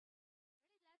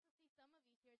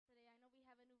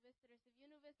visitors. If you're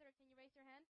a new visitor, can you raise your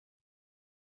hand?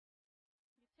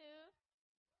 You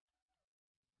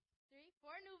 2, 3,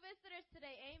 4 new visitors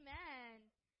today. Amen.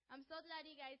 I'm so glad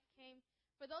you guys came.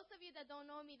 For those of you that don't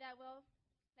know me that well,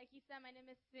 like he said, my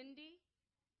name is Cindy.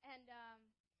 And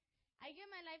I gave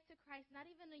my life to Christ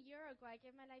not even a year ago. I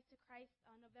gave my life to Christ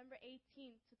on November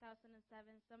 18,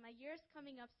 2007. So my year's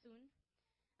coming up soon.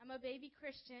 I'm a baby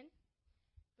Christian,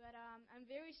 but I'm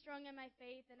very strong in my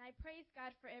faith, and I praise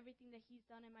God for everything that He's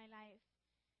done in my life.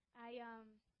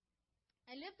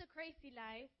 I lived a crazy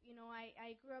life.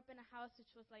 I grew up in a house which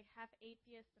was like half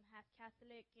atheist and half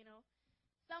Catholic.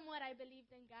 Somewhat I believed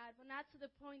in God, but not to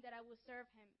the point that I would serve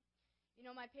Him.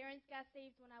 My parents got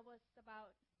saved when I was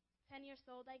about 10 years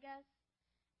old, I guess.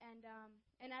 And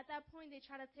at that point, they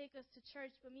tried to take us to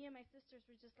church, but me and my sisters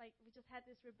were just like, we just had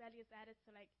this rebellious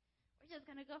attitude, like, we're just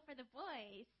going to go for the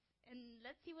boys, and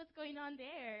let's see what's going on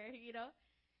there,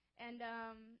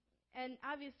 And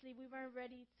obviously, we weren't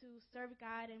ready to serve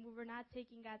God, and we were not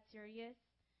taking God serious.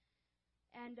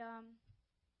 And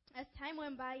as time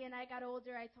went by and I got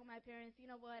older, I told my parents, you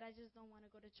know what, I just don't want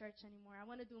to go to church anymore. I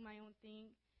want to do my own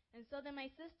thing. And so then my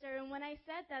sister, and when I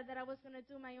said that I was going to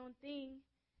do my own thing,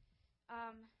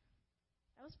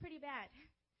 that was pretty bad.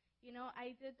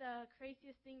 I did the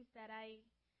craziest things that I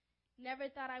never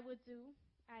thought I would do.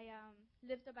 I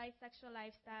lived a bisexual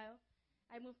lifestyle.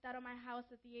 I moved out of my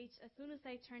house as soon as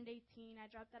I turned 18.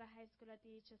 I dropped out of high school at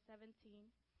the age of 17.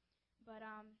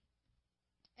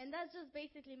 And that's just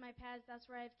basically my past. That's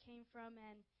where I've came from.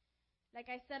 And like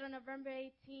I said, on November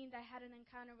 18th, I had an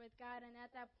encounter with God. And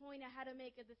at that point, I had to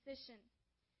make a decision.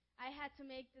 I had to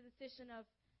make the decision of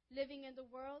living in the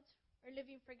world or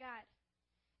living for God.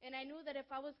 And I knew that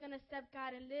if I was going to accept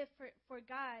God and live for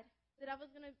God, that I was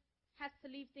going to have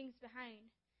to leave things behind.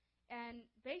 And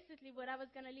basically what I was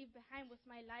going to leave behind was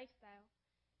my lifestyle.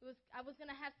 I was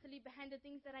going to have to leave behind the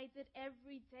things that I did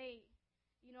every day.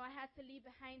 I had to leave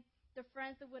behind the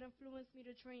friends that would influence me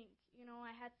to drink.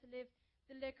 I had to leave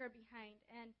the liquor behind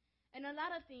and a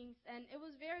lot of things. And it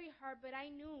was very hard, but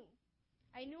I knew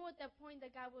at that point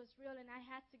that God was real and I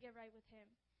had to get right with Him.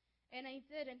 And I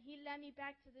did, and He led me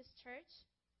back to this church.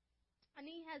 And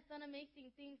He has done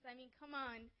amazing things. I mean, come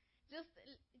on.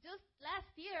 Just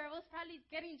last year, I was probably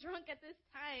getting drunk at this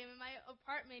time in my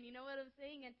apartment, you know what I'm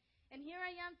saying? And here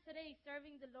I am today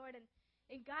serving the Lord, and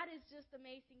God is just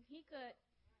amazing. He could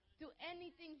do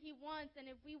anything He wants,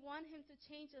 and if we want Him to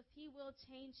change us, He will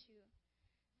change you.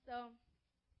 So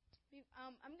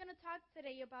I'm going to talk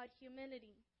today about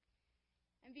humility.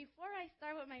 And before I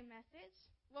start with my message,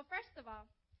 well, first of all,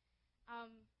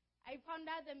 I found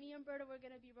out that me and Berta were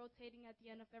going to be rotating at the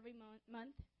end of every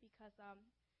month because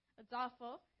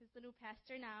Adolfo is the new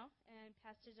pastor now, and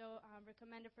Pastor Joe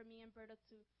recommended for me and Berta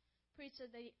to preach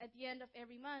at the end of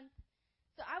every month.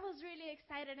 So I was really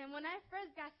excited, and when I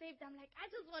first got saved, I'm like, I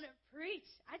just want to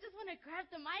preach. I just want to grab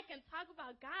the mic and talk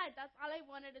about God. That's all I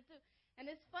wanted to do.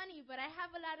 And it's funny, but I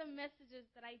have a lot of messages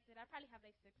that I did. I probably have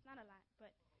like 6, not a lot,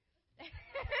 but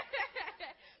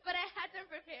but I had them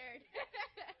prepared.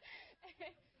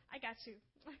 I got you.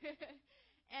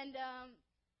 And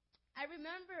I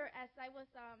remember as I was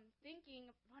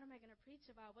thinking, what am I going to preach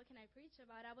about? What can I preach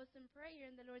about? I was in prayer,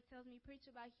 and the Lord tells me,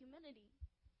 preach about humility.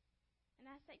 And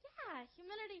I said, yeah,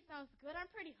 humility sounds good.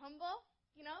 I'm pretty humble,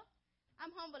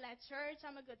 I'm humble at church.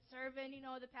 I'm a good servant.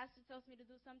 The pastor tells me to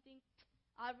do something,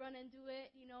 I'll run and do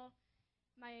it.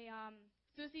 My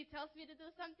Susie tells me to do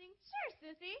something. Sure,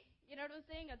 Susie. You know what I'm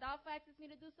saying? Adolfo asks me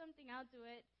to do something, I'll do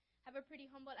it. Have a pretty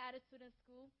humble attitude in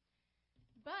school.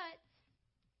 But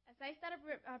as I started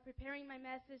preparing my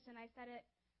message and I started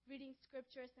reading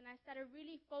scriptures and I started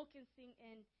really focusing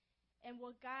in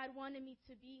what God wanted me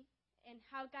to be and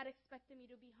how God expected me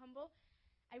to be humble,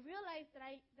 I realized that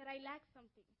I lacked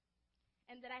something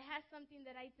and that I had something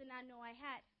that I did not know I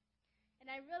had. And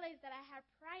I realized that I had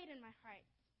pride in my heart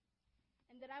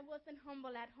and that I wasn't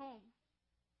humble at home.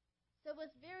 So it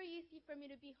was very easy for me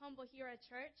to be humble here at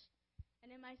church and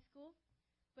in my school,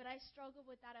 but I struggled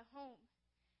with that at home.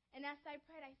 And as I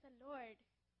prayed, I said, Lord,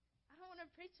 I don't want to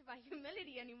preach about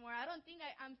humility anymore. I don't think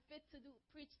I'm fit to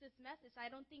preach this message. I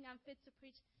don't think I'm fit to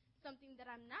preach something that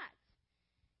I'm not.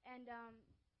 And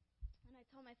I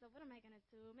told myself, what am I going to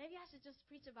do? Maybe I should just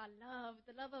preach about love,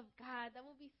 the love of God. That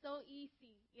will be so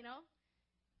easy,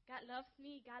 God loves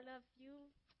me. God loves you.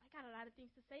 I got a lot of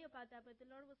things to say about that, but the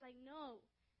Lord was like, no,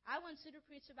 I want you to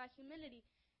preach about humility.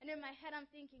 And in my head, I'm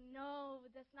thinking, no,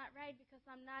 that's not right because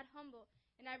I'm not humble.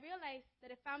 And I realized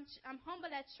that if I'm humble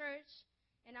at church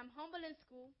and I'm humble in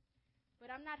school,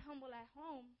 but I'm not humble at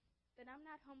home, then I'm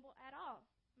not humble at all.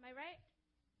 Am I right?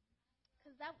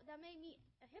 Because that made me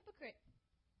a hypocrite.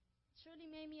 It truly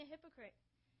made me a hypocrite.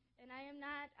 And I am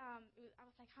not, I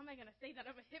was like, how am I going to say that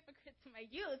I'm a hypocrite to my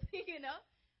youth,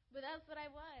 But that's what I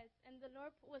was. And the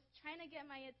Lord was trying to get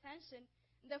my attention.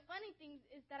 The funny thing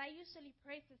is that I usually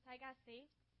pray since I got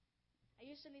saved. I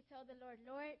usually tell the Lord,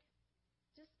 Lord,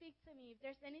 just speak to me. If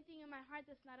there's anything in my heart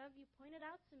that's not of you, point it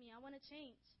out to me. I want to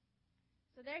change.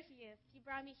 So there he is. He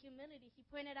brought me humility. He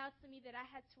pointed out to me that I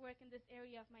had to work in this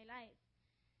area of my life.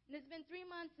 And it's been 3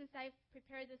 months since I've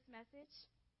prepared this message.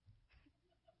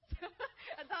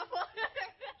 That's awful.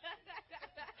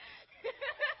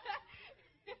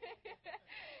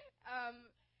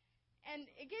 And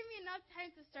it gave me enough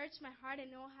time to search my heart and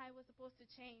know how I was supposed to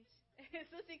change.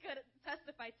 Susie could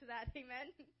testify to that,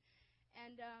 amen.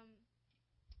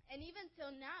 And even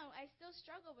till now, I still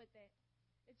struggle with it.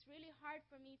 It's really hard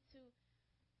for me to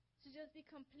just be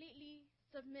completely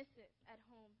submissive at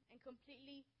home and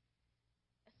completely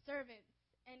a servant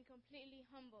and completely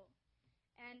humble.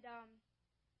 And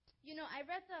I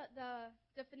read the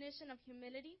definition of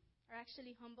humility, or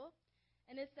actually humble,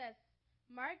 and it says,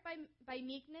 marked by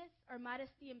meekness or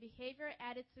modesty in behavior,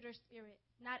 attitude, or spirit,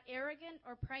 not arrogant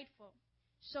or prideful,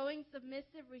 showing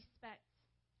submissive respect.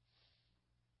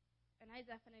 And I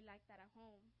definitely like that at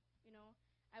home.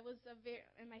 I was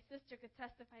and my sister could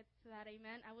testify to that,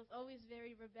 amen. I was always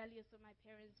very rebellious with my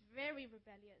parents, very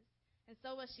rebellious, and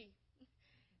so was she.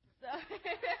 So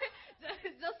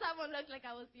just so I won't look like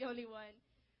I was the only one.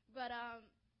 But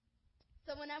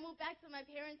so when I moved back to my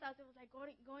parents' house, it was like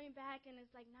going back, and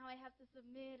it's like now I have to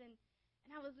submit, and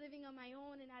I was living on my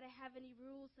own, and I didn't have any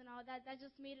rules and all that. That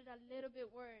just made it a little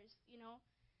bit worse,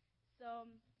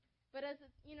 So, but as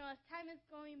time is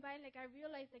going by, like I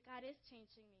realized that God is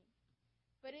changing me.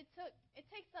 But it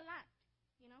takes a lot,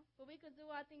 But we could do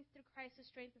all things through Christ who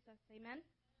strengthens us. Amen.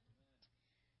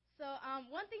 So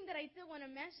one thing that I did want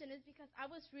to mention is because I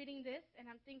was reading this and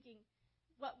I'm thinking,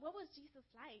 what was Jesus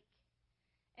like?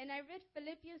 And I read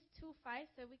Philippians 2:5,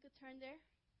 so we could turn there.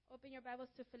 Open your Bibles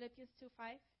to Philippians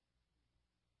 2:5.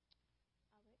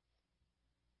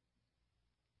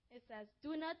 It says,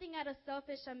 do nothing out of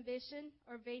selfish ambition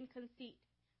or vain conceit,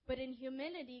 but in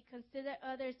humility consider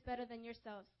others better than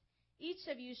yourselves. Each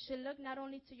of you should look not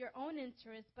only to your own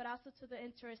interest, but also to the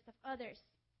interest of others.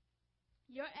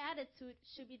 Your attitude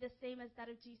should be the same as that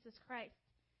of Jesus Christ.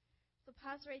 So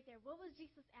pause right there. What was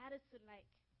Jesus' attitude like?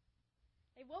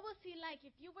 Like, what was he like?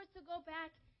 If you were to go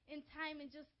back in time and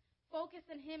just focus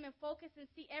on him and focus and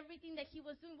see everything that he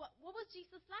was doing, what was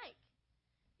Jesus like?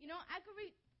 I could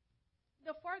read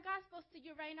the 4 Gospels to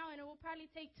you right now, and it will probably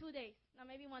take 2 days, or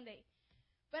maybe 1 day.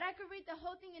 But I could read the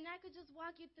whole thing, and I could just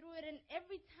walk you through it. And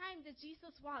every time that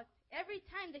Jesus walked, every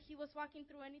time that he was walking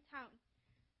through any town,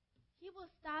 he will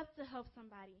stop to help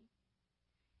somebody.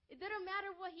 It didn't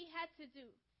matter what he had to do.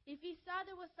 If he saw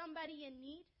there was somebody in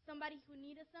need, somebody who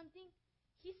needed something,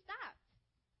 he stopped.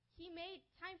 He made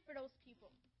time for those people.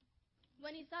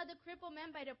 When he saw the crippled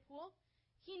man by the pool,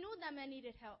 he knew that man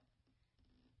needed help.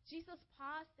 Jesus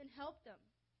paused and helped them.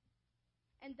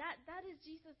 And that is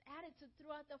Jesus' attitude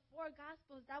throughout the 4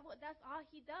 Gospels. That's all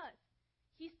he does.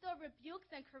 He still rebukes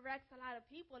and corrects a lot of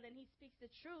people, and he speaks the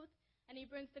truth, and he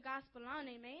brings the gospel on,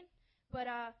 amen? But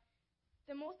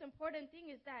the most important thing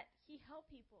is that he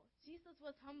helped people. Jesus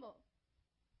was humble.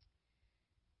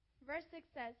 Verse 6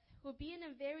 says, who being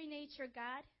in very nature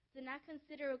God, did not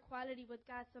consider equality with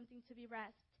God something to be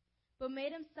grasped, but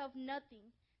made himself nothing,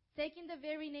 taking the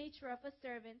very nature of a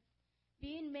servant,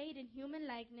 being made in human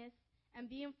likeness, and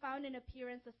being found in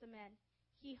appearance as a man.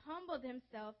 He humbled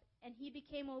himself, and he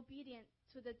became obedient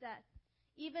to the death,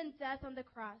 even death on the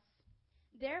cross.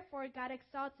 Therefore God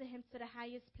exalted him to the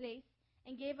highest place,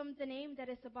 and gave him the name that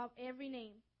is above every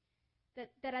name,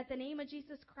 that at the name of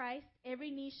Jesus Christ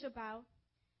every knee shall bow,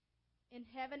 in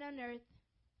heaven and earth,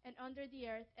 and under the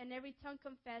earth, and every tongue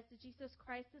confess that Jesus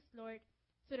Christ is Lord,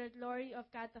 to the glory of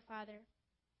God the Father.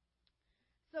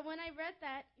 So when I read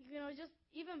that, just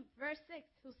even verse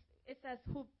 6, it says,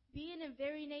 who being in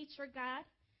very nature God,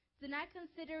 did not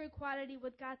consider equality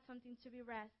with God something to be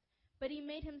grasped, but he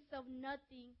made himself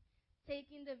nothing,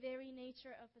 taking the very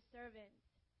nature of a servant.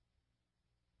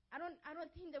 I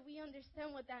don't think that we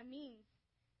understand what that means.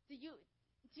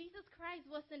 Jesus Christ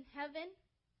was in heaven.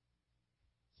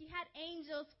 He had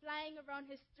angels flying around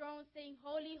his throne saying,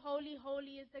 holy, holy,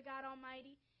 holy is the God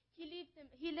Almighty. He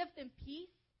lived in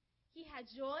peace. He had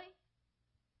joy.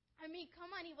 I mean,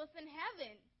 come on, he was in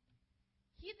heaven.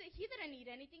 He didn't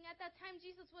need anything. At that time,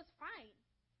 Jesus was fine.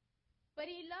 But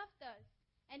he loved us,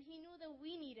 and he knew that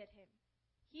we needed him.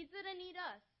 He didn't need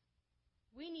us.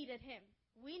 We needed him.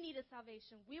 We needed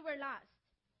salvation. We were lost.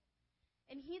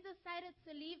 And he decided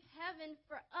to leave heaven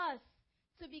for us,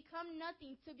 to become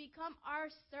nothing, to become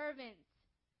our servant.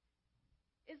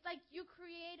 It's like you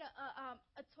create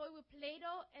a toy with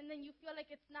Play-Doh, and then you feel like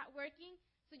it's not working,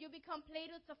 so you become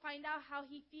Play-Doh to find out how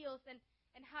he feels and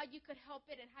how you could help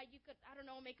it and how you could, I don't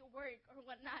know, make it work or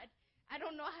whatnot. I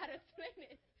don't know how to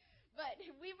explain it. But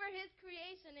we were his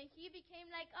creation, and he became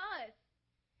like us.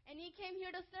 And he came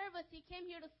here to serve us. He came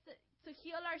here to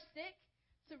heal our sick,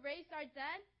 to raise our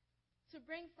dead, to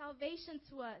bring salvation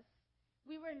to us.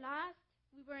 We were lost.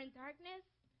 We were in darkness,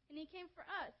 and he came for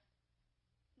us.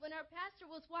 When our pastor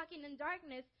was walking in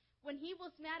darkness, when he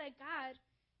was mad at God,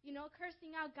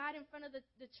 cursing out God in front of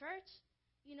the church,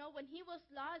 when he was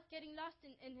lost, getting lost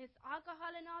in his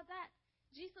alcohol and all that,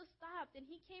 Jesus stopped, and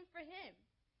he came for him.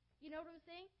 You know what I'm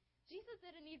saying? Jesus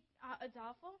didn't need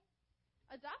Adolfo.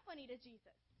 Adolfo needed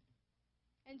Jesus.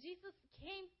 And Jesus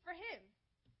came for him,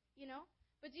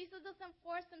 But Jesus doesn't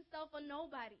force himself on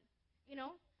nobody,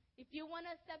 If you want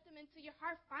to accept him into your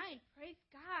heart, fine. Praise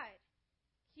God.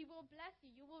 He will bless you.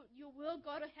 You will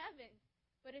go to heaven.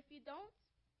 But if you don't,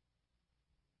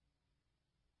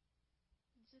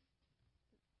 just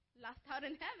lost out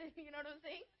in heaven. You know what I'm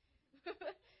saying?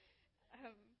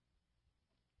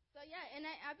 And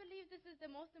I believe this is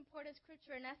the most important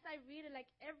scripture. And as I read it,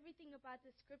 everything about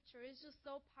this scripture is just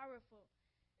so powerful.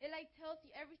 It tells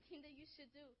you everything that you should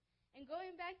do. And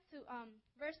going back to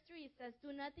verse 3, it says,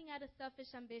 "Do nothing out of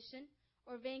selfish ambition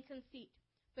or vain conceit,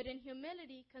 but in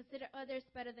humility consider others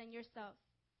better than yourselves.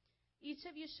 Each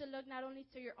of you should look not only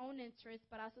to your own interest,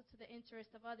 but also to the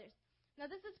interest of others." Now,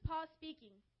 this is Paul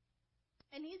speaking.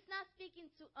 And he's not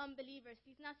speaking to unbelievers.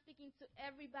 He's not speaking to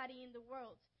everybody in the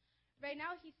world. Right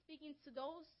now, he's speaking to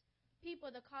those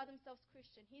people that call themselves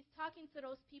Christian. He's talking to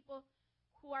those people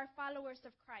who are followers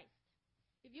of Christ.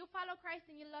 If you follow Christ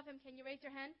and you love him, can you raise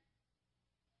your hand?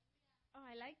 Oh,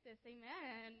 I like this.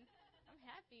 Amen. I'm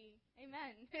happy.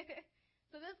 Amen.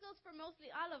 So this goes for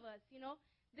mostly all of us,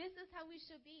 This is how we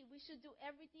should be. We should do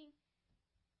everything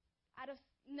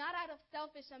not out of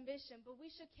selfish ambition, but we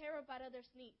should care about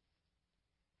others' needs.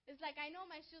 It's like I know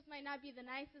my shoes might not be the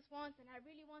nicest ones, and I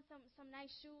really want some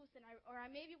nice shoes, or I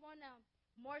maybe want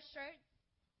more shirts,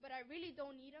 but I really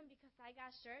don't need them because I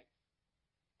got shirts.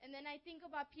 And then I think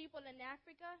about people in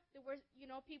Africa,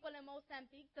 people in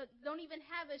Mozambique that don't even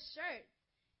have a shirt.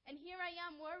 And here I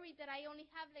am worried that I only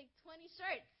have 20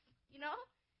 shirts,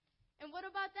 And what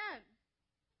about them?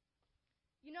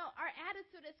 Our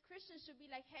attitude as Christians should be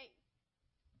like, hey,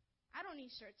 I don't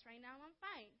need shirts right now. I'm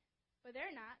fine. But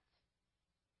they're not.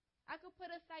 I could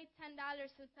put aside $10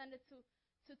 and send it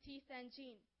to Tisa and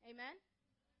Jean. Amen?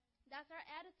 That's our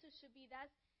attitude should be.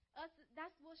 That's us.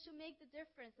 That's what should make the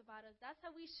difference about us. That's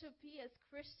how we should be as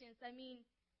Christians. I mean,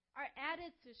 our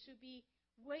attitude should be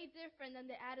way different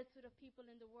than the attitude of people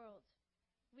in the world.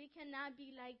 We cannot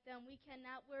be like them. We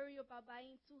cannot worry about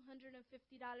buying $250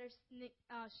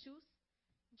 shoes,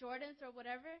 Jordans or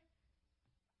whatever.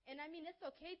 And I mean, it's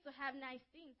okay to have nice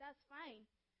things. That's fine.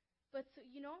 But to,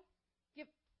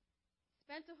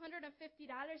 spend $250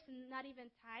 and not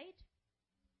even tithe,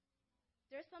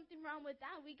 there's something wrong with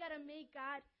that. We got to make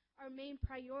God our main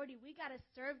priority. We got to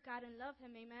serve God and love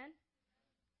him. Amen?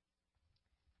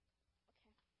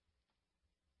 Okay.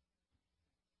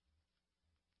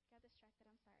 Got distracted.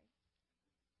 I'm sorry.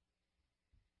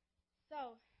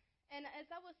 So, and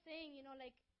as I was saying,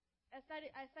 as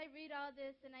I read all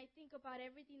this and I think about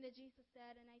everything that Jesus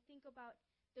said and I think about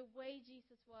the way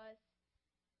Jesus was,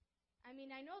 I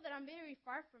mean, I know that I'm very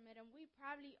far from it, and we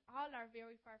probably all are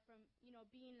very far from,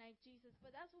 being like Jesus, but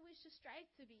that's what we should strive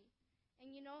to be.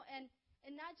 And,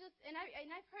 and not just, and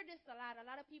I've heard this a lot. A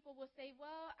lot of people will say,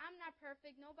 well, I'm not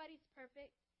perfect. Nobody's perfect.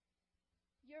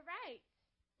 You're right.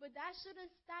 But that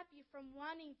shouldn't stop you from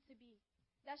wanting to be.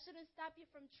 That shouldn't stop you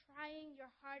from trying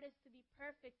your hardest to be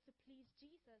perfect, to please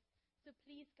Jesus, to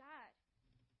please God.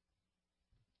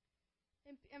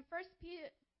 In 1 Peter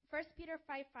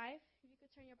 5:5, if you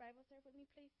could turn your Bibles there with me,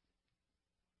 please.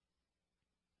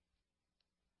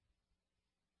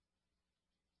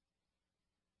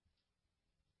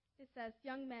 It says,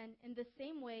 "Young men, in the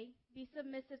same way, be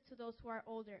submissive to those who are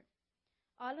older.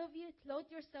 All of you,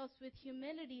 clothe yourselves with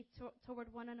humility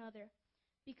toward one another,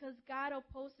 because God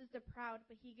opposes the proud,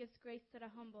 but he gives grace to the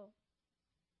humble.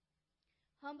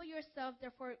 Humble yourself,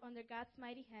 therefore, under God's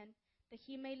mighty hand, that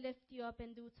he may lift you up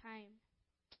in due time."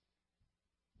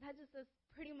 That just says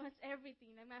pretty much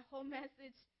everything. Like my whole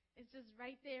message is just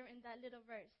right there in that little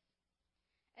verse.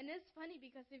 And it's funny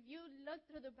because if you look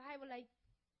through the Bible, like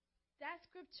that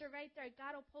scripture right there,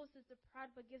 God opposes the proud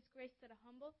but gives grace to the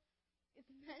humble, it's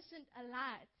mentioned a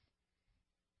lot.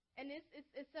 And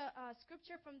it's a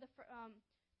scripture from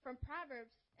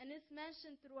Proverbs, and it's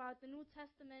mentioned throughout the New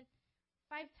Testament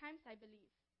 5 times, I believe,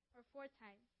 or 4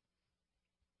 times.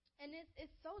 And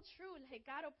it's so true. Like,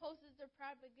 God opposes the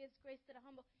proud but gives grace to the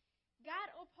humble. God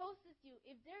opposes you.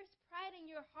 If there's pride in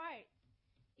your heart,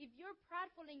 if you're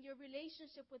prideful in your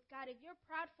relationship with God, if you're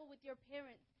prideful with your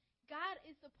parents, God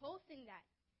is opposing that.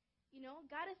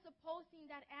 God is opposing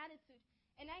that attitude.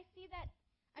 And I see that,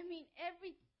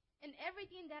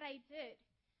 everything that I did.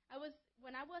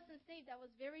 When I wasn't saved, I was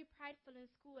very prideful in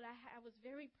school. I was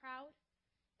very proud.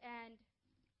 And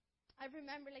I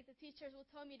remember, like, the teachers would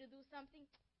tell me to do something.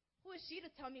 Who is she to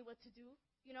tell me what to do?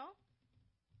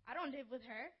 I don't live with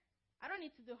her. I don't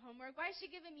need to do homework. Why is she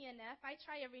giving me an F? I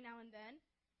try every now and then.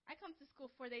 I come to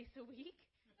school 4 days a week,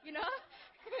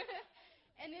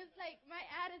 And it's like my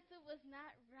attitude was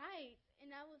not right. And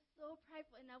I was so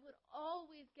prideful. And I would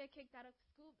always get kicked out of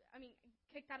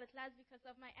kicked out of class because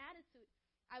of my attitude.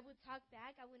 I would talk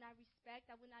back. I would not respect.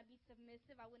 I would not be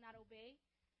submissive. I would not obey.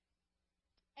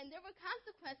 And there were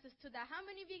consequences to that. How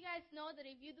many of you guys know that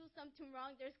if you do something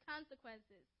wrong, there's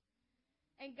consequences?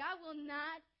 And God will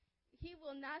not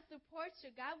support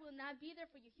you. God will not be there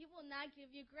for you. He will not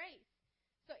give you grace.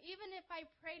 So even if I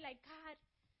pray like, God,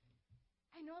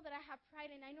 I know that I have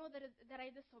pride and I know that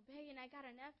I disobey and I got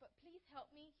an F, but please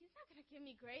help me. He's not going to give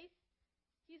me grace.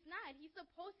 He's not. He's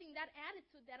opposing that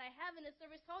attitude that I have, and it's a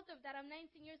result of that. I'm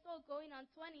 19 years old, going on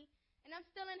 20, and I'm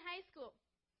still in high school.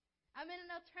 I'm in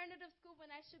an alternative school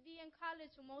when I should be in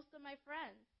college with most of my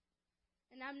friends.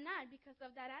 And I'm not because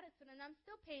of that attitude, and I'm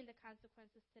still paying the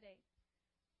consequences today.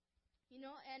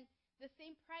 And the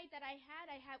same pride that I had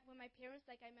with my parents,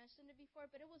 like I mentioned it before,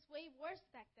 but it was way worse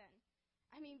back then.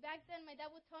 Back then, my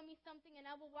dad would tell me something, and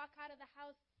I would walk out of the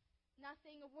house not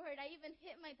saying a word. I even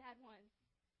hit my dad once,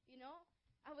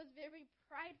 I was very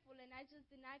prideful, and I just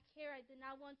did not care. I did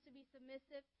not want to be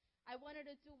submissive. I wanted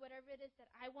to do whatever it is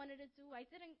that I wanted to do. I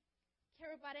didn't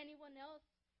care about anyone else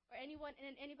or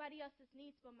anybody else's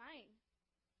needs but mine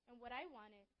and what I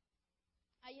wanted.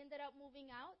 I ended up moving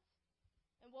out.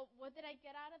 And what did I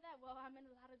get out of that? Well, I'm in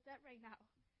a lot of debt right now.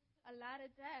 A lot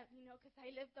of debt, because I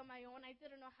lived on my own. I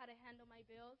didn't know how to handle my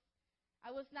bills.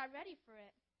 I was not ready for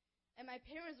it. And my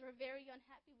parents were very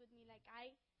unhappy with me. Like,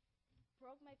 I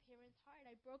broke my parents' heart.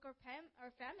 I broke our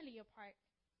family apart.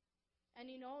 And,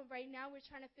 right now we're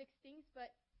trying to fix things, but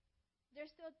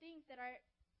there's still things that are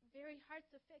very hard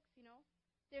to fix,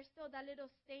 There's still that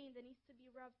little stain that needs to be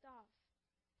rubbed off.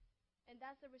 And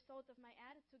that's the result of my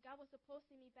attitude. God was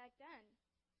opposing me back then.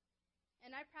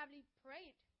 And I probably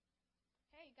prayed,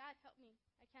 hey, God, help me.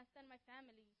 I can't stand my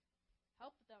family.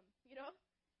 Help them,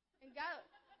 And God,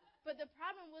 but the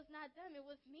problem was not them. It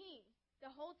was me the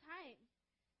whole time.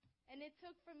 And it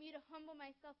took for me to humble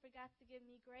myself for God to give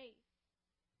me grace.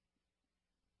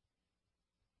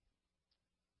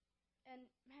 And,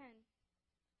 man,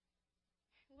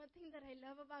 one thing that I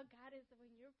love about God is that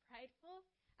when you're prideful,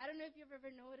 I don't know if you've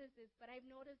ever noticed this, but I've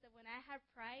noticed that when I have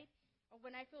pride or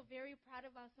when I feel very proud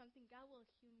about something, God will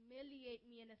humiliate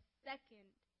me in a second.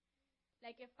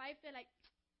 Like, if I feel like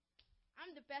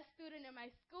I'm the best student in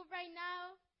my school right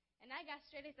now and I got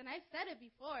straight A's, and I've said it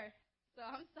before, so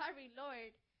I'm sorry,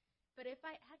 Lord. But if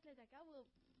I act like that, God will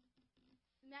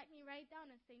smack me right down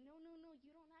and say, no,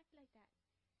 you don't act like that.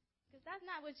 Because that's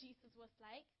not what Jesus was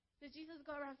like. Did Jesus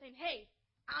go around saying, hey,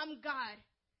 I'm God.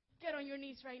 Get on your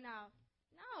knees right now.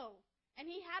 No. And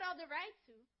he had all the right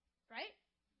to, right?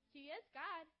 He is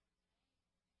God.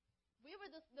 We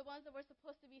were the ones that were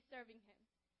supposed to be serving him.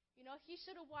 He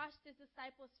should have washed his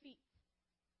disciples' feet.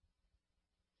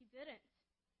 He didn't.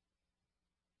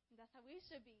 And that's how we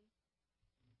should be.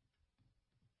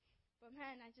 But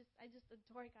man, I just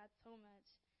adore God so much.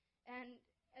 And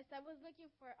as I was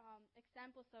looking for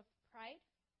examples of pride,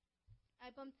 I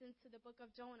bumped into the book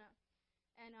of Jonah.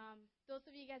 And those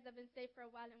of you guys that have been saved for a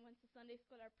while and went to Sunday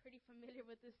school are pretty familiar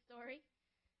with this story.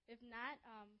 If not,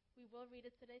 we will read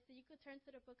it today. So you could turn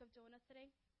to the book of Jonah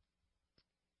today.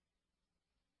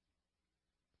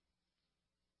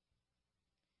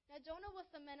 Now, Jonah was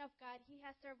the man of God. He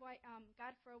had served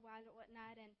God for a while and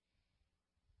whatnot. And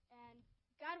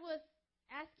God was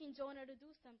asking Jonah to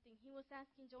do something. He was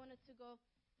asking Jonah to go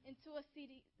into a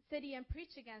city and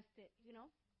preach against it,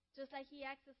 Just like he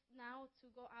asks us now to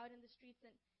go out in the streets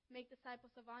and make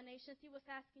disciples of all nations, he was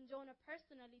asking Jonah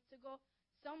personally to go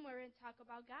somewhere and talk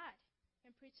about God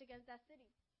and preach against that city.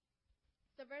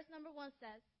 So verse number 1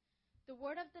 says, the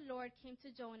word of the Lord came to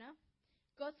Jonah,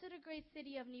 go to the great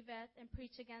city of Nineveh and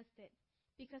preach against it,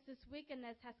 because its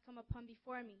wickedness has come upon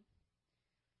before me.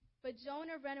 But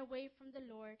Jonah ran away from the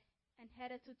Lord and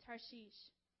headed to Tarshish.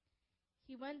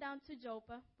 He went down to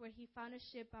Joppa, where he found a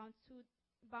ship bound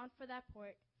for that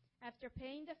port. After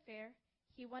paying the fare,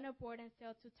 he went aboard and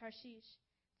sailed to Tarshish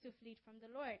to flee from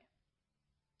the Lord.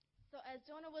 So as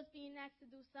Jonah was being asked to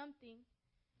do something,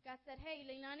 God said, hey,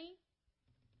 Leilani,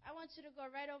 I want you to go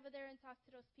right over there and talk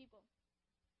to those people.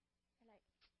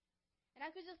 And I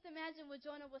could just imagine what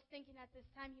Jonah was thinking at this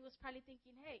time. He was probably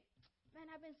thinking, hey, man,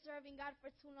 I've been serving God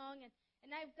for too long, and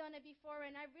I've done it before,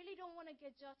 and I really don't want to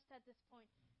get judged at this point.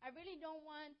 I really don't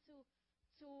want to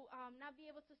not be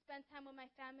able to spend time with my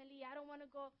family. I don't want to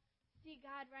go see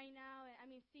God right now.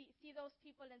 See those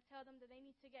people and tell them that they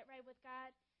need to get right with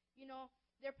God. You know,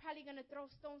 they're probably going to throw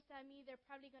stones at me. They're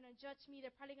probably going to judge me.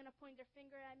 They're probably going to point their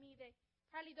finger at me. They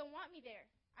probably don't want me there.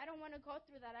 I don't want to go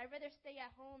through that. I'd rather stay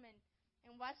at home and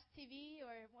watch TV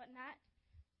or whatnot.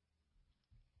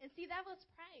 And see, that was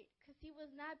pride, because he was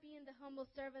not being the humble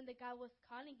servant that God was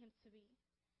calling him to be.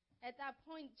 At that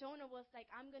point, Jonah was like,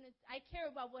 I care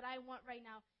about what I want right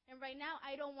now. And right now,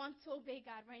 I don't want to obey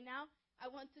God. Right now, I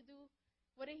want to do,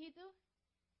 what did he do?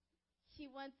 He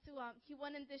went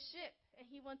in this ship, and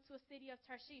he went to a city of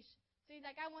Tarshish. So he's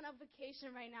like, I want a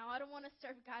vacation right now. I don't want to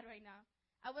serve God right now.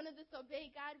 I want to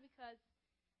disobey God because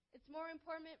it's more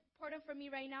important for me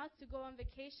right now to go on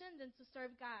vacation than to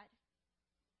serve God.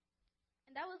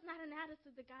 And that was not an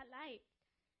attitude that God liked.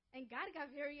 And God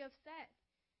got very upset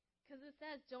because it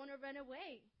says Jonah ran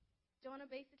away. Jonah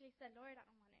basically said, Lord, I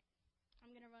don't want it.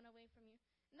 I'm going to run away from you.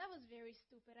 And that was very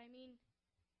stupid. I mean,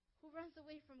 who runs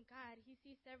away from God? He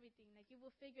sees everything. Like, you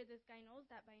will figure this guy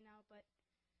knows that by now, but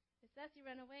it says he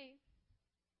ran away.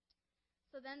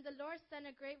 So then the Lord sent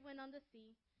a great wind on the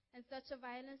sea, and such a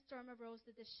violent storm arose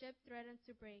that the ship threatened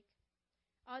to break.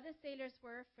 All the sailors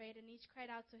were afraid, and each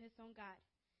cried out to his own God.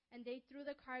 And they threw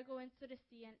the cargo into the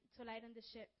sea to lighten the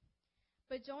ship.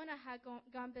 But Jonah had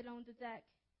gone below the deck,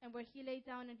 and where he lay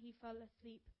down and he fell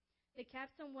asleep. The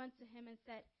captain went to him and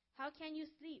said, How can you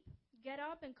sleep? Get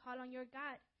up and call on your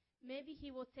God. Maybe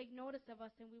he will take notice of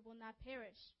us and we will not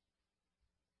perish.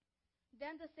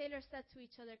 Then the sailors said to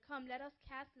each other, Come, let us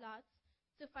cast lots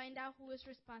to find out who is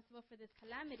responsible for this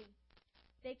calamity.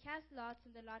 They cast lots,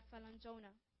 and the lot fell on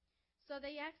Jonah. So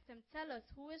they asked him, Tell us,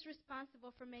 who is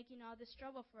responsible for making all this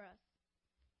trouble for us?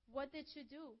 What did you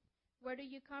do? Where do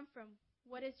you come from?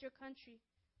 What is your country?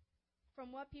 From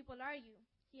what people are you?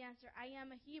 He answered, I am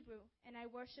a Hebrew, and I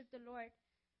worship the Lord,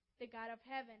 the God of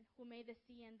heaven, who made the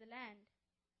sea and the land.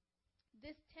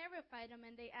 This terrified them,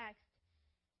 and they asked,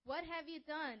 What have you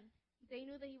done? They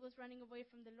knew that he was running away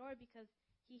from the Lord because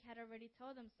he had already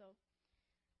told them so.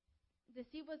 The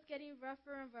sea was getting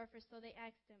rougher and rougher, so they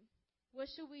asked him, What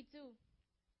should we do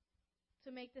to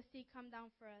make the sea come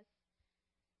down for us?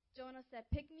 Jonah said,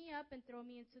 Pick me up and throw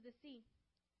me into the sea,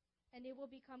 and it will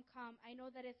become calm. I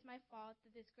know that it's my fault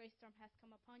that this great storm has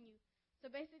come upon you. So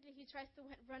basically, he tries to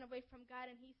run away from God,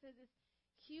 and he says this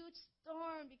huge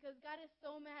storm because God is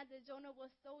so mad that Jonah was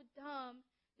so dumb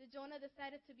that Jonah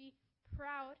decided to be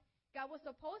proud. God was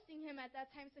opposing him at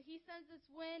that time, so he sends this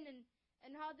wind and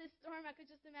all this storm. I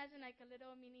could just imagine like a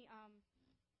little mini,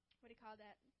 what do you call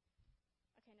that?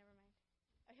 Okay, never mind.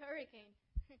 A hurricane.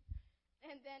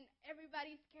 And then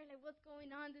everybody's scared, like, what's going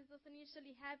on? This doesn't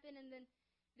usually happen. And then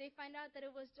they find out that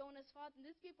it was Jonah's fault. And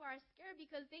these people are scared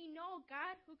because they know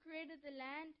God who created the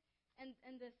land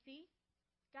and the sea.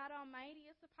 God Almighty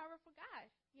is a powerful God,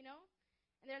 you know?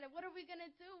 And they're like, what are we going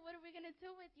to do? What are we going to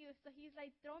do with you? So he's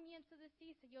like, throw me into the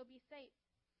sea so you'll be safe.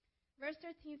 Verse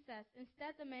 13 says,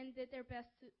 Instead the men did their best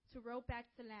to row back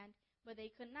to land, but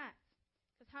they could not.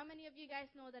 Because how many of you guys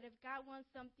know that if God wants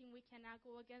something, we cannot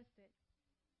go against it?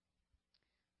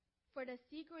 For the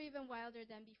sea grew even wilder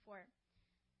than before.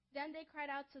 Then they cried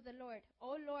out to the Lord,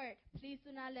 O Lord, please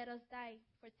do not let us die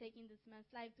for taking this man's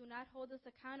life. Do not hold us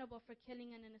accountable for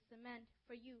killing an innocent man.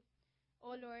 For you,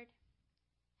 O Lord,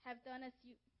 have done as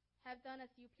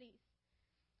you please.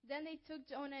 Then they took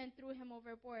Jonah and threw him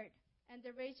overboard, and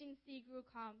the raging sea grew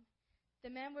calm.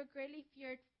 The men greatly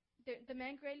feared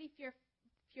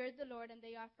the Lord, and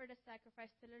they offered a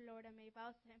sacrifice to the Lord and made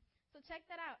vows to him. So check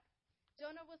that out.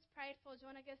 Jonah was prideful.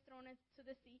 Jonah gets thrown into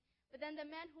the sea. But then the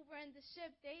men who were in the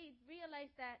ship, they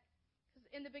realized that, because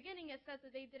in the beginning it says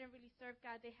that they didn't really serve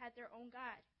God. They had their own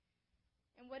God.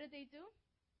 And what did they do?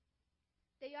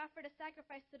 They offered a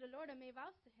sacrifice to the Lord and made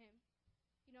vows to him.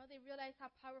 You know, they realized how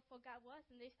powerful God was,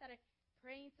 and they started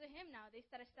praying to him now. They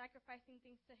started sacrificing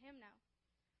things to him now.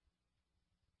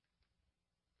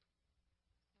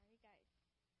 Sorry, guys.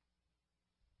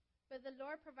 But the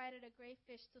Lord provided a great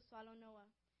fish to swallow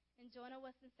Noah, and Jonah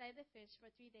was inside the fish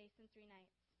for 3 days and 3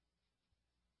 nights.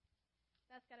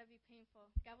 That's got to be painful.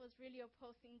 God was really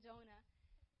opposing Jonah.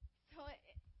 So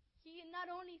he not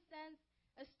only sends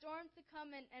a storm to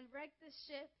come and wreck the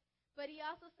ship, but he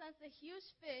also sends a huge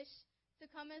fish to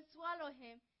come and swallow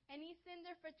him. And he's in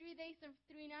there for 3 days and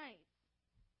 3 nights.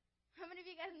 How many of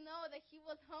you guys know that he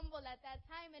was humble at that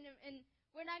time? And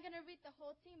we're not going to read the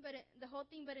whole thing, but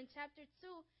in chapter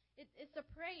 2, it's a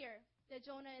prayer that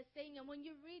Jonah is saying. And when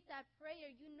you read that prayer,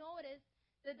 you notice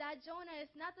that Jonah is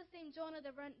not the same Jonah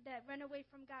that ran away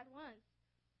from God once.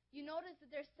 You notice that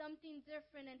there's something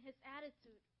different in his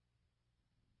attitude.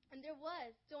 And there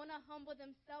was. Jonah humbled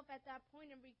himself at that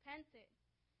point and repented.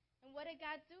 And what did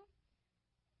God do?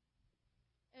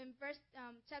 In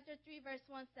chapter 3, verse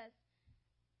 1 says,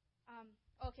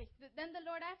 then the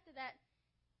Lord after that,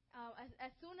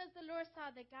 as soon as the Lord saw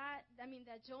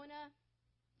that Jonah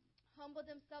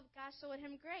humbled himself, God showed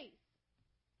him grace.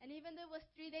 And even though it was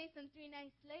 3 days and 3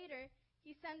 nights later,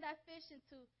 he sent that fish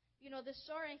into, the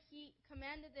shore, and he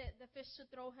commanded the fish to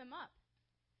throw him up.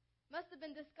 Must have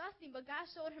been disgusting, but God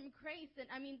showed him grace.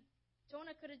 And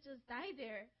Jonah could have just died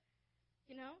there,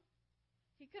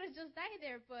 He could have just died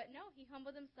there, but no, he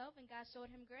humbled himself, and God showed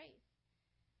him grace.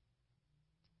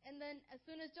 And then as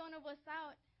soon as Jonah was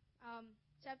out,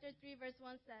 chapter 3, verse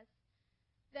 1 says,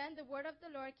 then the word of the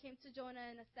Lord came to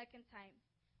Jonah in a second time.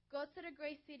 Go to the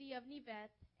great city of Nineveh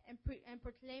and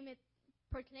proclaim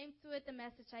to it the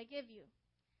message I give you.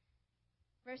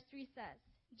 Verse 3 says,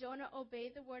 Jonah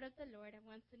obeyed the word of the Lord and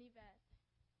went to Nineveh.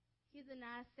 He did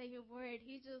not say a word.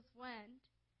 He just went.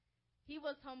 He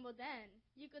was humble then.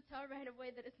 You could tell right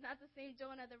away that it's not the same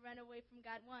Jonah that ran away from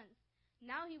God once.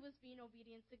 Now he was being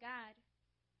obedient to God.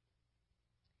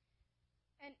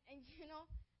 And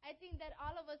I think that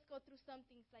all of us go through some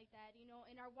things like that, in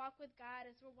our walk with God,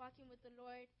 as we're walking with the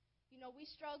Lord. We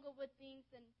struggle with things,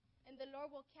 and the Lord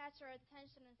will catch our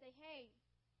attention and say, hey,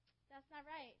 that's not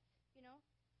right,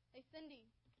 Hey, Cindy,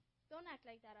 don't act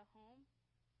like that at home.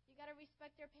 You got to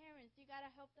respect your parents. You got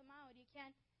to help them out. You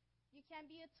can't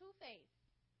be a two-face,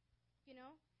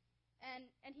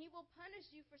 And he will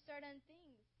punish you for certain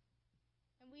things.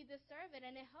 And we deserve it,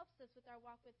 and it helps us with our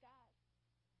walk with God.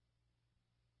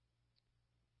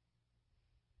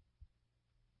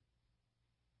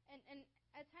 And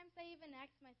at times I even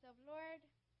ask myself, Lord,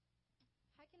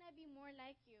 how can I be more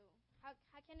like you? How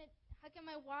can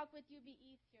my walk with you be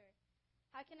easier?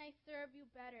 How can I serve you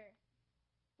better?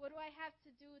 What do I have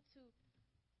to do to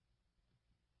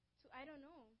I don't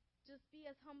know, just be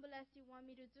as humble as you want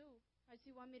me to do, as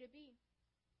you want me to be?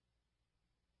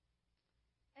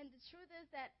 And the truth is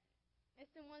that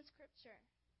it's in one scripture.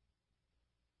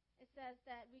 It says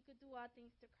that we could do all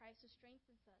things through Christ who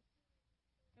strengthens us.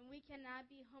 And we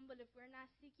cannot be humble if we're not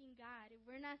seeking God, if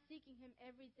we're not seeking Him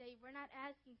every day, we're not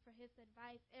asking for His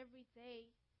advice every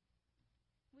day.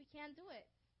 We can't do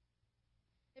it.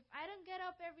 If I don't get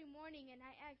up every morning and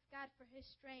I ask God for His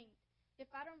strength, if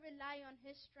I don't rely on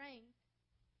His strength,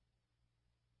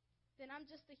 then I'm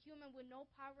just a human with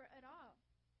no power at all.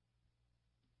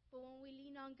 But when we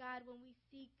lean on God, when we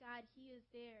seek God, He is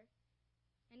there.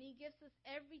 And He gives us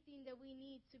everything that we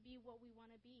need to be what we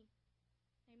want to be.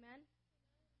 Amen?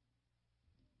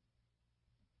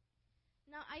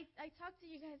 Now, I talked to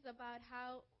you guys about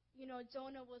how,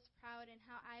 Jonah was proud and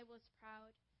how I was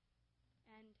proud.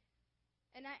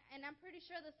 And I'm pretty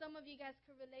sure that some of you guys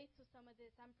could relate to some of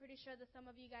this. I'm pretty sure that some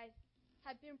of you guys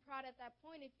have been proud at that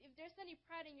point. If there's any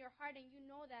pride in your heart and you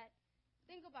know that,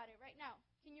 think about it right now.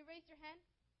 Can you raise your hand?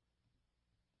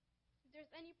 If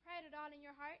there's any pride at all in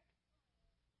your heart?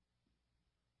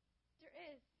 There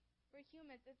is. We're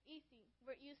humans. It's easy.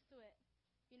 We're used to it.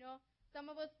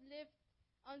 Some of us lived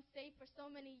unsafe for so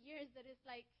many years that it's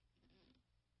just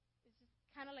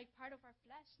kind of like part of our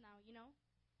flesh now,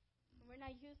 We're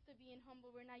not used to being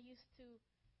humble. We're not used to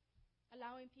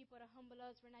allowing people to humble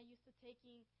us. We're not used to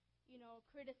taking,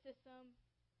 criticism.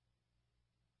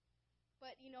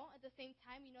 But, at the same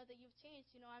time, that you've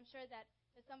changed. I'm sure that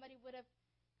if somebody would have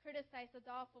criticized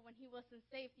Adolfo when he wasn't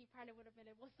saved, he probably would have been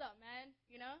like, what's up, man?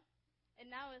 And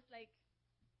now it's like,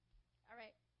 all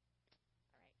right,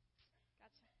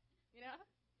 gotcha.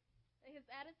 His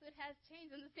attitude has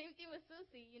changed. And the same thing with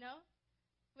Susie,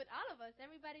 with all of us,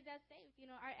 everybody that's saved,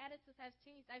 our attitudes have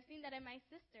changed. I've seen that in my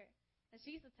sister, and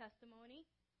she's a testimony.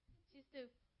 She used to,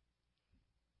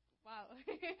 wow.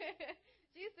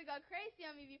 She used to go crazy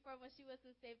on me before when she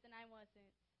wasn't saved and I wasn't,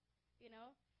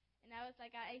 And I was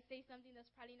like, I say something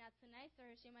that's probably not too nice to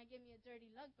her. She might give me a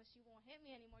dirty look, but she won't hit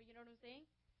me anymore. You know what I'm saying?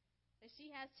 That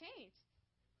she has changed.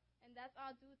 And that's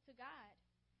all due to God.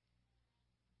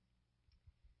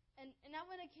 And I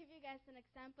want to give you guys an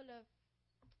example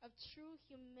of true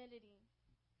humility.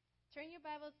 Turn your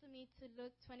Bibles to me to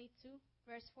Luke 22,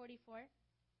 verse 44.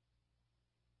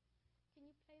 Can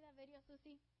you play that video,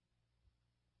 Susie?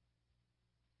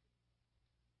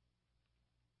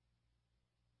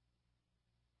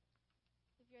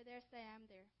 If you're there, say I'm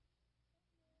there. Okay.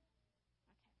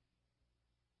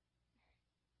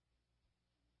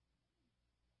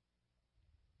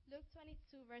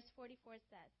 22, verse 44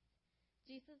 says,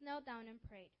 Jesus knelt down and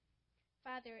prayed,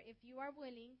 Father, if you are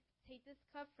willing, take this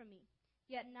cup from me.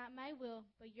 Yet not my will,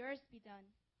 but yours be done.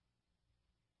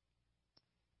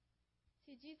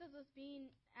 See, Jesus was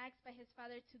being asked by his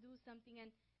Father to do something,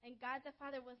 and God the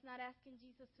Father was not asking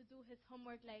Jesus to do his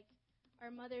homework like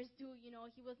our mothers do. You know,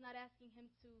 he was not asking him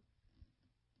to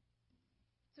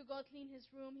go clean his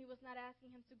room. He was not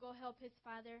asking him to go help his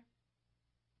Father.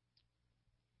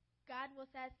 God was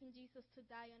asking Jesus to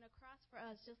die on a cross for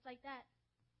us, just like that.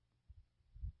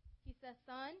 He says,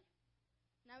 Son,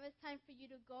 now it's time for you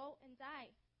to go and die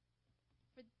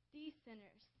for these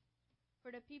sinners,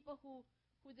 for the people who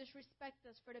disrespect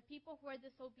us, for the people who are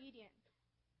disobedient.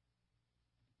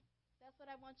 That's what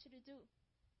I want you to do.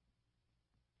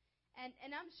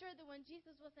 And I'm sure that when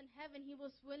Jesus was in heaven, he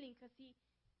was willing because he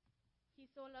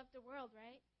so loved the world,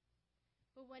 right?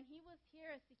 But when he was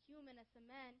here as a human, as a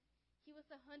man, he was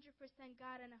 100%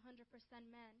 God and 100%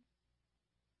 man.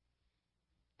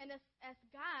 And as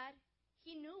God,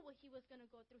 he knew what he was going to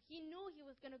go through. He knew he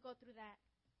was going to go through that.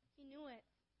 He knew it.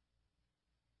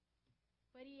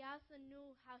 But he also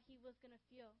knew how he was going to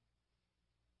feel.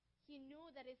 He knew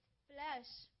that his flesh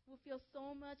will feel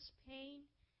so much pain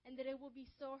and that it will be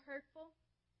so hurtful.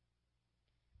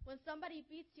 When somebody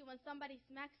beats you, when somebody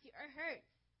smacks you, it hurts.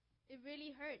 It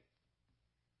really hurts.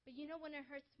 But you know when it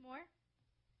hurts more?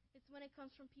 It's when it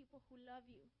comes from people who love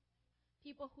you,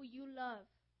 people who you love.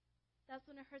 That's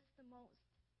when it hurts the most.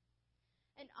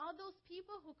 And all those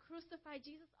people who crucified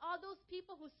Jesus, all those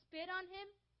people who spit on him,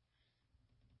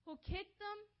 who kicked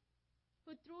him,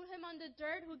 who threw him on the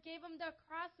dirt, who gave him the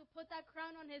cross, who put that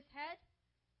crown on his head,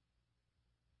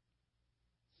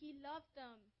 he loved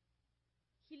them.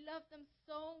 He loved them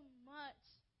so much.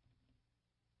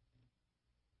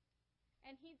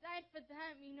 And he died for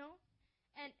them, you know.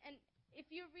 And if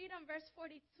you read on verse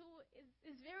 42,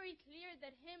 it's very clear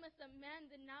that him as a man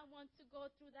did not want to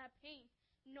go through that pain.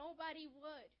 Nobody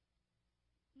would.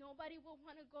 Nobody would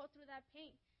want to go through that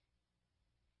pain.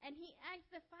 And he asked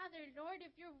the Father, Lord,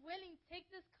 if you're willing, take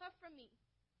this cup from me.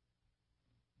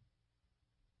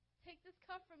 Take this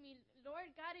cup from me. Lord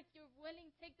God, if you're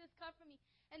willing, take this cup from me.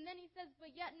 And then he says,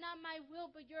 but yet not my will,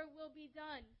 but your will be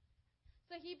done.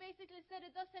 So he basically said,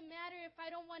 it doesn't matter if I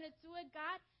don't want to do it,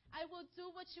 God. I will do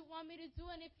what you want me to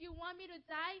do. And if you want me to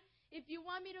die, if you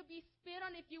want me to be spit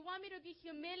on, if you want me to be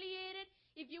humiliated,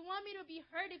 if you want me to be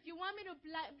hurt, if you want me to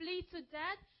bleed to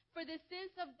death for the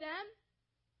sins of them,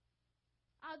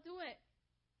 I'll do it.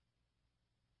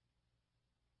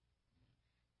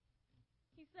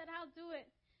 He said, I'll do it.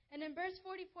 And in verse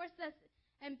 44 says,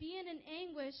 and being in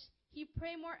anguish, he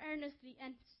prayed more earnestly,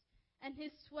 and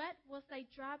his sweat was like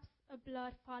drops of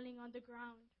blood falling on the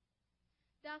ground.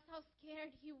 That's how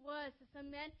scared he was. As a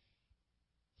man,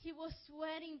 he was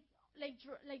sweating like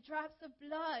drops of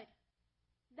blood.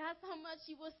 That's how much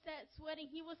he was sweating.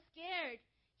 He was scared.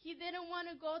 He didn't want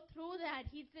to go through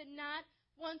that. He did not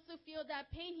want to feel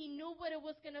that pain. He knew what it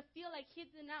was going to feel like. He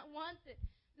did not want it.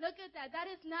 Look at that.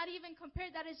 That is not even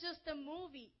compared. That is just a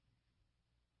movie.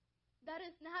 That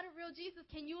is not a real Jesus.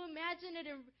 Can you imagine it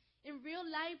in real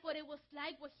life, what it was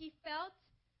like, what he felt?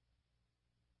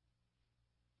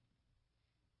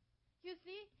 You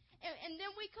see? And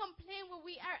then we complain when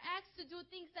we are asked to do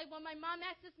things like when my mom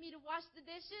asks me to wash the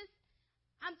dishes.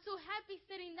 I'm too happy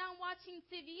sitting down watching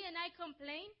TV and I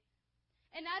complain.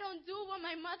 And I don't do what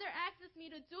my mother asks me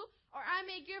to do, or I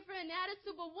may give her an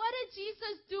attitude. But what did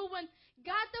Jesus do when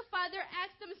God the Father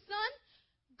asked him, Son,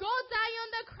 go die on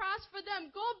the cross for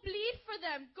them. Go bleed for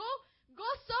them. Go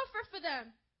suffer for them.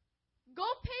 Go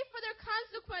pay for their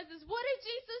consequences. What did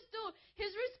Jesus do?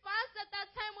 His response at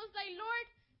that time was like, Lord,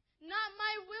 not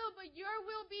my will, but your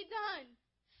will be done.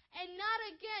 And not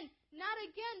again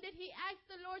did he ask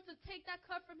the Lord to take that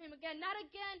cup from him again. Not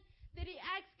again did he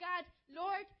ask God,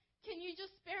 Lord, can you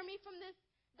just spare me from this?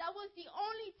 That was the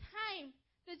only time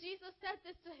that Jesus said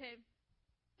this to him.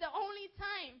 The only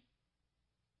time.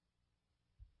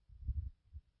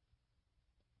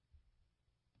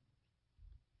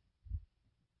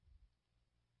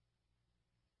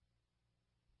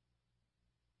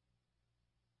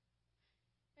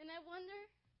 And I wonder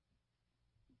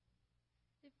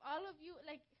if all of you,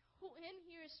 like, who in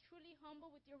here is truly humble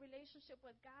with your relationship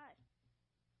with God?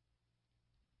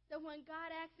 That when God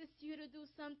asks you to do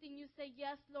something, you say,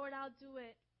 yes, Lord, I'll do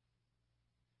it.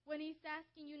 When he's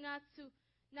asking you not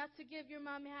to give your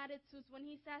mom attitudes, when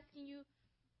he's asking you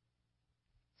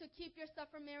to keep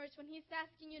yourself from marriage, when he's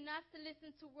asking you not to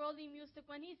listen to worldly music,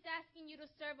 when he's asking you to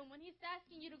serve him, when he's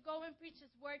asking you to go and preach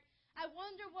his word, I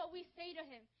wonder what we say to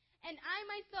him. And I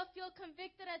myself feel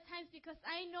convicted at times because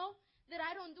I know that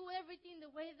I don't do everything the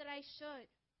way that I should.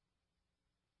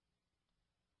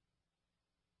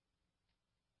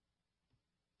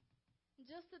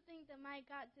 just to think that my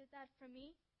God did that for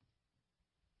me.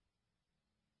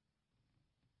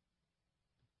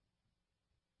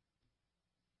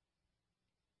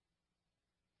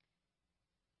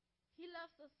 He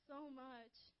loves us so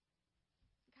much.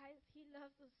 Guys, He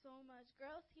loves us so much.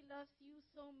 Girls, He loves you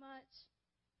so much.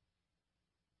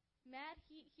 Matt,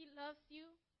 he loves you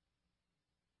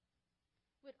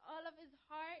with all of his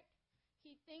heart.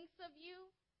 He thinks of you.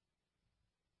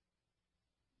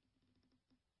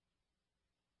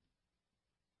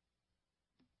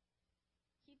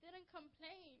 He didn't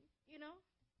complain, you know.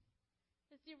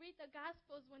 As you read the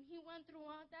Gospels, when he went through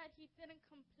all that, he didn't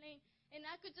complain. And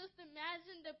I could just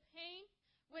imagine the pain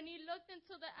when he looked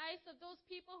into the eyes of those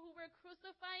people who were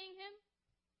crucifying him.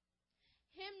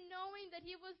 Him knowing that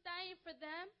he was dying for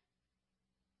them.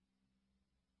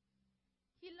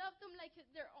 He loved them like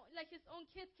his own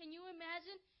kids. Can you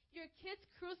imagine your kids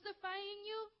crucifying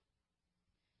you?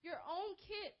 Your own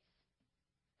kids.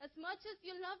 As much as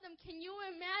you love them, can you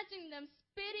imagine them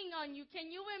spitting on you?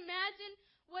 Can you imagine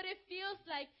what it feels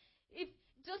like?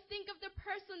 Just think of the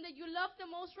person that you love the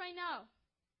most right now.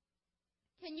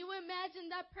 Can you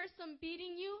imagine that person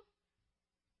beating you?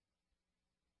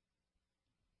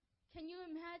 Can you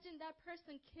imagine that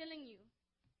person killing you?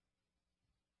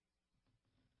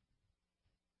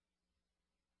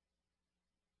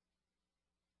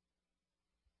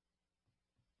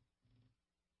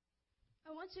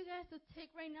 I want you guys to take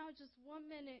right now just 1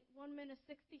 minute,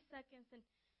 60 seconds,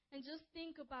 and just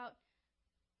think about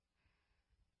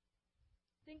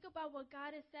what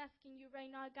God is asking you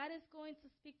right now. God is going to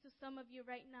speak to some of you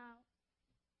right now.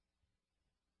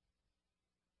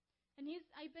 And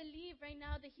I believe right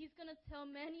now that He's going to tell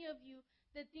many of you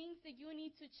the things that you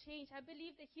need to change. I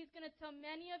believe that He's going to tell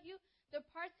many of you the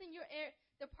parts in your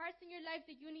life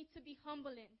that you need to be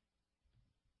humble in.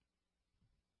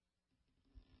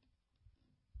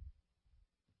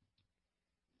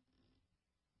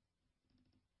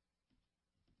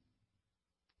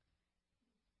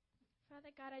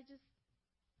 Father God, I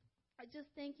just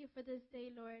thank you for this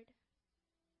day, Lord.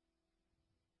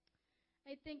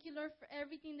 I thank you, Lord, for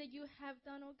everything that you have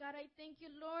done, oh God. I thank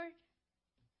you, Lord,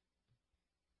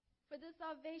 for the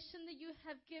salvation that you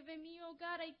have given me, oh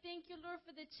God. I thank you, Lord,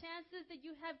 for the chances that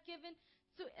you have given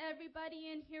to everybody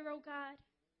in here, oh God.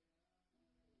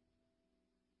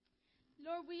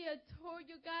 Lord, we adore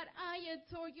you, God. I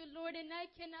adore you, Lord, and I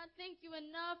cannot thank you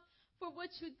enough for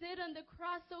what you did on the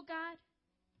cross, oh God.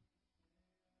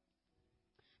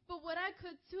 But what I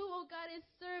could do, oh God, is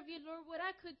serve you, Lord. What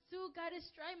I could do, God,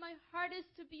 is try my hardest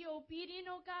to be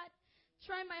obedient, oh God.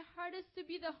 Try my hardest to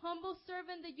be the humble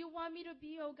servant that you want me to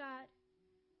be, oh God.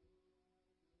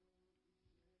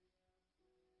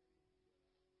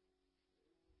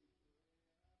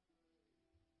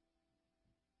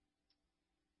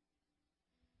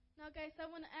 Now, guys,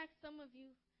 I want to ask some of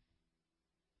you,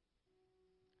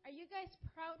 are you guys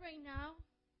proud right now?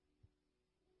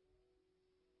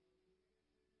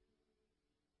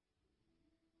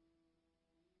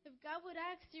 If God would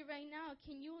ask you right now,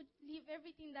 can you leave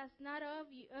everything that's not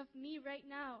of you, of me right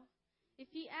now?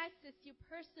 If He asks you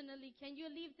personally, can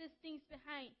you leave these things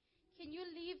behind? Can you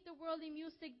leave the worldly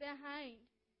music behind?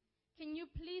 Can you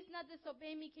please not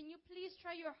disobey me? Can you please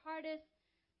try your hardest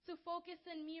to focus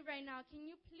on me right now? Can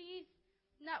you please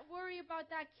not worry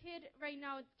about that kid right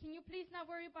now? Can you please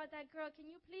not worry about that girl? Can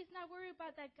you please not worry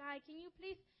about that guy? Can you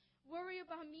please worry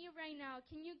about me right now?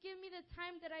 Can you give me the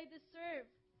time that I deserve?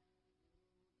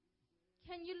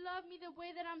 Can you love me the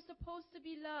way that I'm supposed to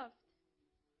be loved?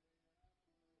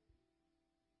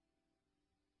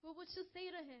 What would you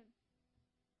say to Him?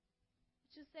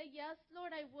 Would you say, yes, Lord,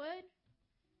 I would?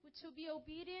 Would you be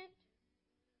obedient?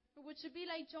 Or would you be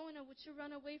like Jonah? Would you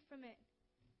run away from it?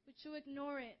 Would you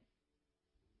ignore it?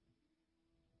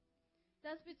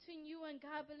 That's between you and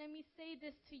God, but let me say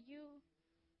this to you.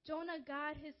 Jonah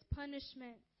got his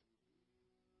punishment.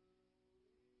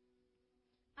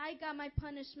 I got my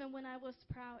punishment when I was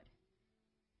proud.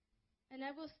 And I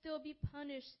will still be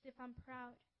punished if I'm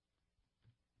proud.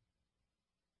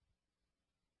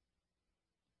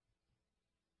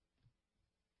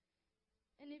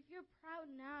 And if you're proud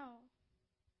now,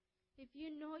 if you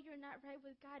know you're not right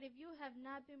with God, if you have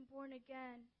not been born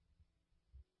again,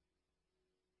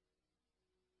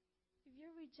 if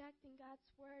you're rejecting God's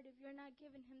word, if you're not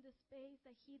giving Him the space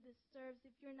that He deserves,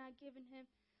 if you're not giving Him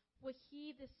what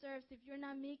He deserves, if you're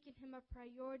not making Him a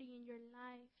priority in your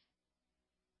life,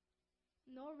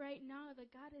 know right now that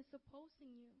God is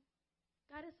opposing you.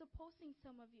 God is opposing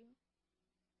some of you.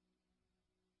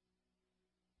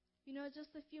 You know,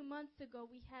 just a few months ago,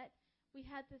 we had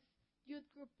this youth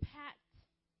group packed.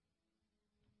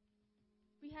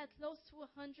 We had close to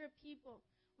 100 people.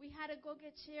 We had to go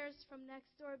get chairs from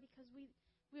next door because we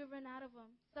ran out of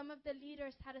them. Some of the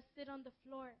leaders had to sit on the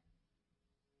floor.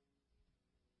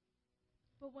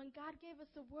 But when God gave us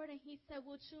a word and He said,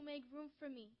 "Would you make room for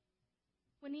me?"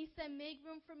 When He said, "Make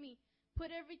room for me,"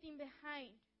 put everything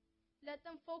behind. Let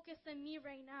them focus on me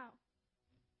right now.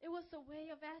 It was a way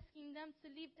of asking them to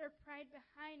leave their pride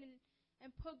behind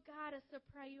and put God as a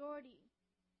priority.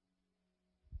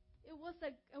 It was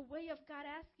a way of God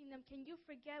asking them, "Can you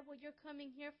forget what you're coming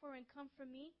here for and come for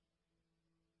me?"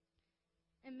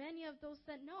 And many of those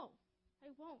said, "No, I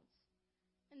won't."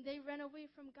 And they ran away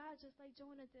from God just like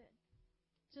Jonah did.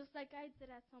 Just like I did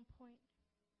at some point.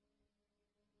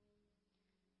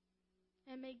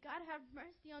 And may God have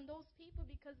mercy on those people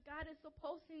because God is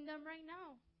opposing them right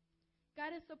now.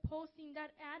 God is opposing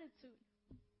that attitude.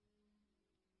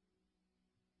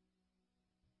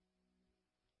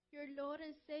 Your Lord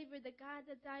and Savior, the God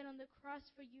that died on the cross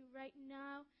for you right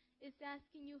now, is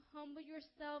asking you, humble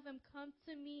yourself and come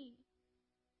to me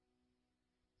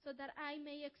so that I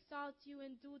may exalt you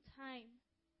in due time.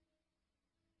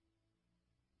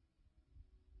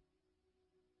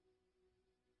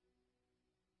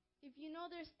 If you know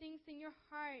there's things in your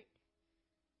heart,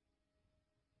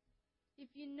 if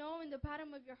you know in the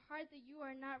bottom of your heart that you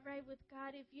are not right with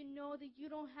God, if you know that you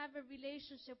don't have a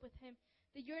relationship with Him,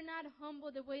 that you're not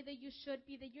humble the way that you should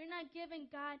be, that you're not giving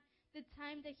God the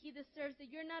time that He deserves, that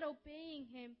you're not obeying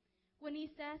Him when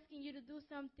He's asking you to do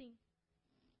something,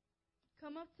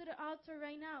 come up to the altar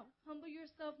right now. Humble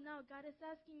yourself now. God is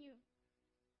asking you.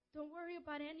 Don't worry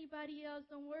about anybody else.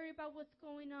 Don't worry about what's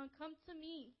going on. Come to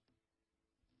me.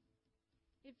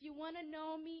 If you want to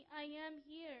know me, I am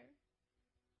here.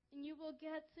 And you will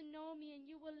get to know me, and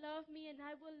you will love me, and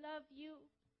I will love you.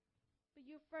 But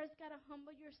you first got to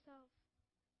humble yourself.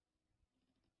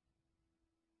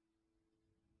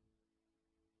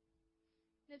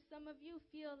 And if some of you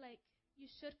feel like you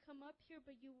should come up here,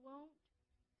 but you won't,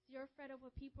 you're afraid of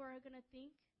what people are going to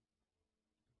think,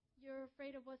 you're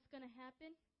afraid of what's going to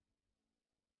happen,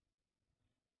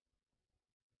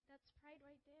 that's pride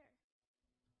right there.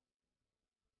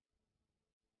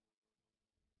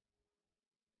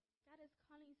 God is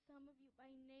calling some of you by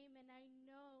name, and I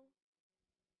know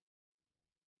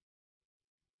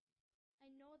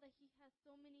that He has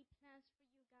so many plans for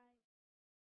you guys.